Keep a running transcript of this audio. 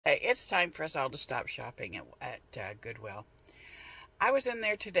It's time for us all to stop shopping at Goodwill. I was in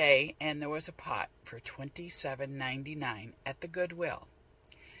there today and there was a pot for $27.99 at the Goodwill.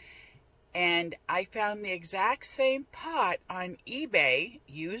 And I found the exact same pot on eBay,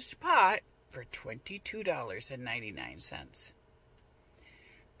 used pot, for $22.99.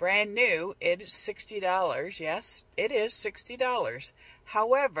 Brand new, it is $60. Yes, it is $60.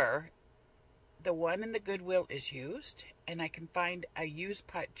 However, the one in the Goodwill is used, and I can find a used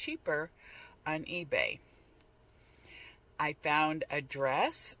pot cheaper on eBay. I found a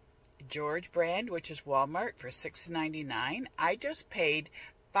dress, George brand, which is Walmart, for $6.99. I just paid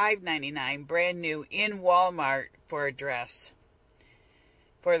 $5.99 brand new in Walmart for a dress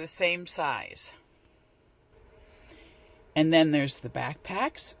for the same size. And then there's the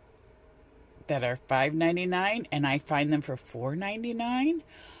backpacks that are $5.99, and I find them for $4.99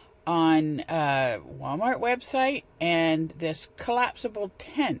 on Walmart website, and this collapsible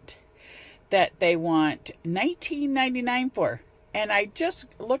tent that they want $19.99 for. And I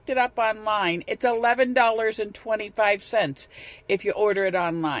just looked it up online. It's $11.25 if you order it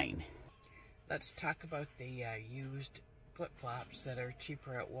online. Let's talk about the used flip-flops that are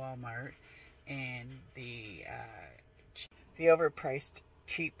cheaper at Walmart, and the overpriced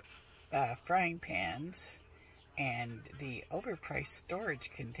cheap frying pans, and the overpriced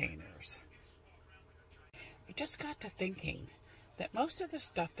storage containers. I just got to thinking that most of the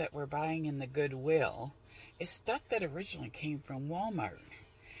stuff that we're buying in the Goodwill is stuff that originally came from Walmart.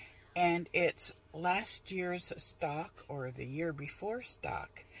 And it's last year's stock or the year before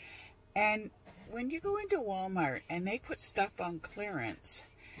stock. And when you go into Walmart and they put stuff on clearance,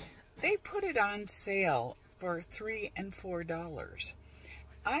 they put it on sale for $3 and $4.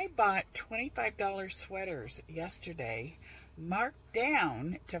 I bought $25 sweaters yesterday, marked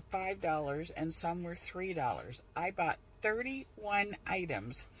down to $5, and some were $3. I bought 31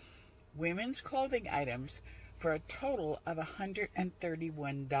 items, women's clothing items, for a total of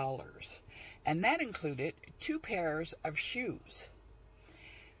 $131. And that included 2 pairs of shoes.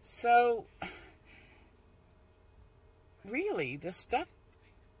 So, really, the stuff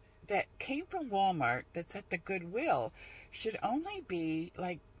that came from Walmart that's at the Goodwill should only be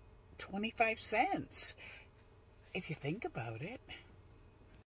like 25 cents if you think about it.